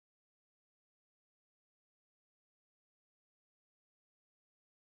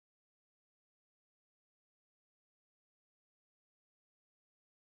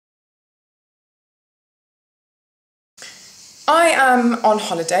I am on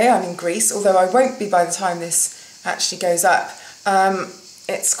holiday. I'm in Greece, although I won't be by the time this actually goes up.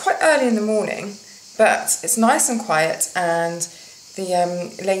 It's quite early in the morning, but it's nice and quiet, and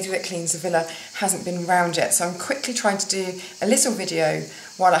the lady that cleans the villa hasn't been around yet, so I'm quickly trying to do a little video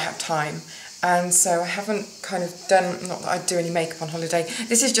while I have time. And so I haven't kind of done, not that I do any makeup on holiday.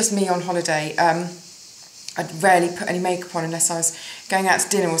 This is just me on holiday. I'd rarely put any makeup on unless I was going out to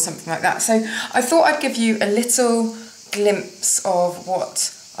dinner or something like that. So I thought I'd give you a little glimpse of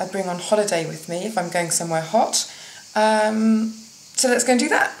what I bring on holiday with me if I'm going somewhere hot. So let's go and do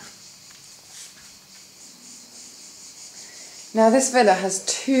that. Now this villa has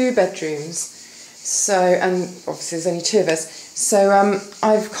 2 bedrooms, so, and obviously there's only 2 of us, so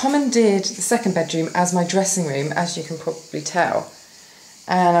I've commandeered the 2nd bedroom as my dressing room, as you can probably tell.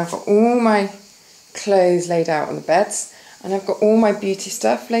 And I've got all my clothes laid out on the beds, and I've got all my beauty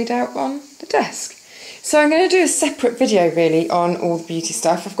stuff laid out on the desk. So I'm going to do a separate video really on all the beauty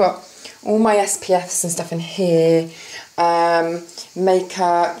stuff. I've got all my SPFs and stuff in here,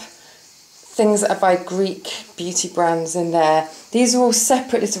 makeup, things that are by Greek beauty brands in there. These are all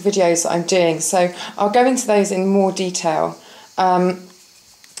separate little videos that I'm doing, so I'll go into those in more detail. And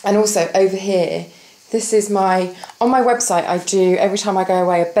also over here, this is my, on my website I do, every time I go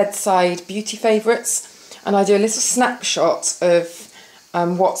away, a bedside beauty favourites, and I do a little snapshot of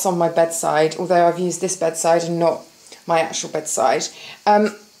what's on my bedside, although I've used this bedside and not my actual bedside.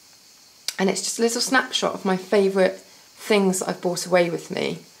 And it's just a little snapshot of my favourite things that I've brought away with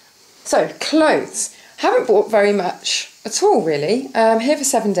me. So, clothes. Haven't bought very much at all, really. Here for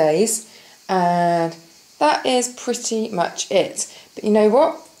 7 days, and that is pretty much it. But you know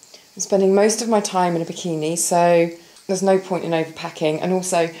what? I'm spending most of my time in a bikini, so there's no point in overpacking. And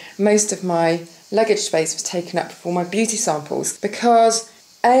also, most of my luggage space was taken up with all my beauty samples, because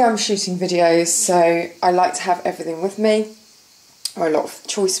A, I'm shooting videos, so I like to have everything with me, or a lot of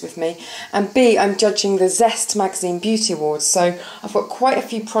choice with me, and B, I'm judging the Zest magazine beauty awards, so I've got quite a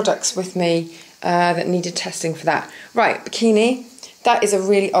few products with me that needed testing for that. Right, bikini, that is a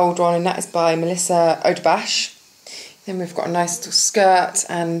really old one, and that is by Melissa Odebash. Then we've got a nice little skirt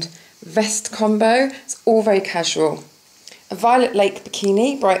and vest combo. It's all very casual. A Violet Lake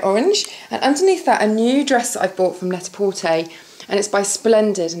bikini, bright orange, and underneath that a new dress that I bought from Net-a-Porter, and it's by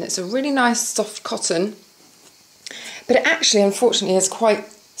Splendid, and it's a really nice soft cotton. But it actually, unfortunately, is quite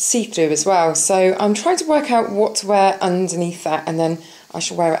see-through as well. So I'm trying to work out what to wear underneath that, and then I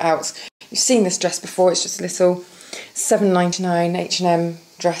shall wear it out. You've seen this dress before. It's just a little $7.99 H&M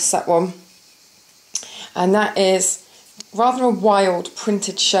dress, that one. And that is rather a wild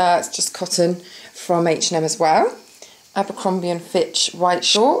printed shirt, just cotton, from H&M as well. Abercrombie & Fitch white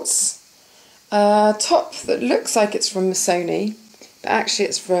shorts. Top that looks like it's from Missoni, but actually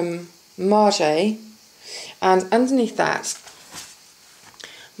it's from Marge. And underneath that,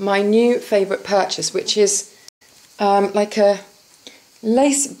 my new favourite purchase, which is like a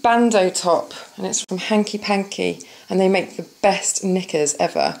lace bandeau top, and it's from Hanky Panky, and they make the best knickers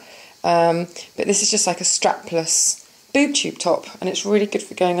ever. But this is just like a strapless boob tube top, and it's really good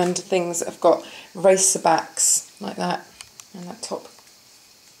for going under things that have got racer backs like that, and that top.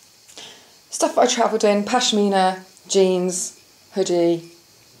 Stuff I travelled in: pashmina, jeans, hoodie,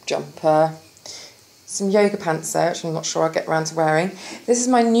 jumper. Some yoga pants there, which I'm not sure I'll get around to wearing. This is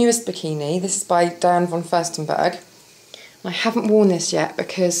my newest bikini. This is by Diane von Furstenberg. I haven't worn this yet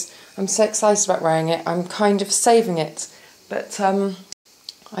because I'm so excited about wearing it. I'm kind of saving it, but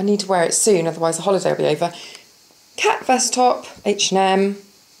I need to wear it soon, otherwise the holiday will be over. Cat vest top, H&M.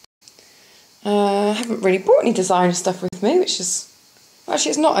 I haven't really bought any designer stuff with me, which is,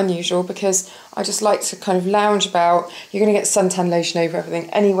 actually it's not unusual because I just like to kind of lounge about. You're going to get suntan lotion over everything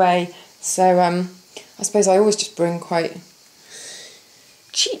anyway, so I suppose I always just bring quite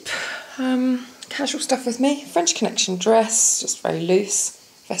cheap casual stuff with me. French Connection dress, just very loose,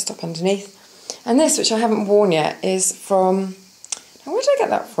 vest top underneath. And this, which I haven't worn yet, is from, now where did I get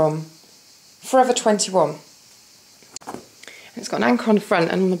that from? Forever 21. And it's got an anchor on the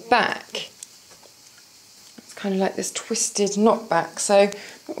front, and on the back, it's kind of like this twisted knot back. So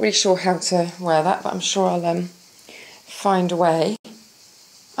not really sure how to wear that, but I'm sure I'll find a way.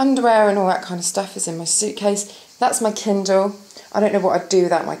 Underwear and all that kind of stuff is in my suitcase. That's my Kindle. I don't know what I'd do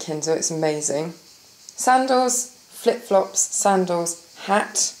without my Kindle, it's amazing. Sandals, flip-flops, sandals,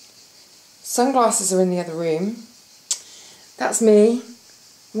 hat. Sunglasses are in the other room. That's me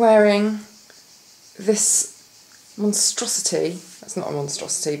wearing this monstrosity. That's not a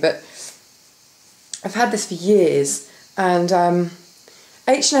monstrosity, but I've had this for years, and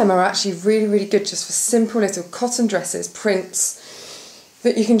H&M are actually really, really good just for simple little cotton dresses, prints,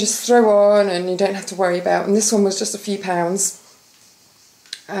 that you can just throw on and you don't have to worry about. And this one was just a few pounds.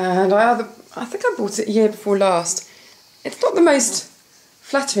 And I think I bought it a year before last. It's not the most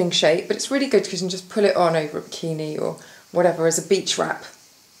flattering shape, but it's really good because you can just pull it on over a bikini or whatever as a beach wrap.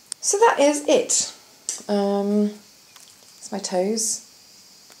 So that is it. That's my toes.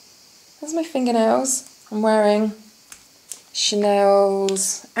 There's my fingernails. I'm wearing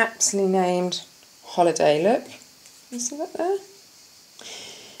Chanel's aptly named holiday look. You see that there?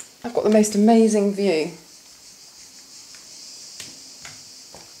 I've got the most amazing view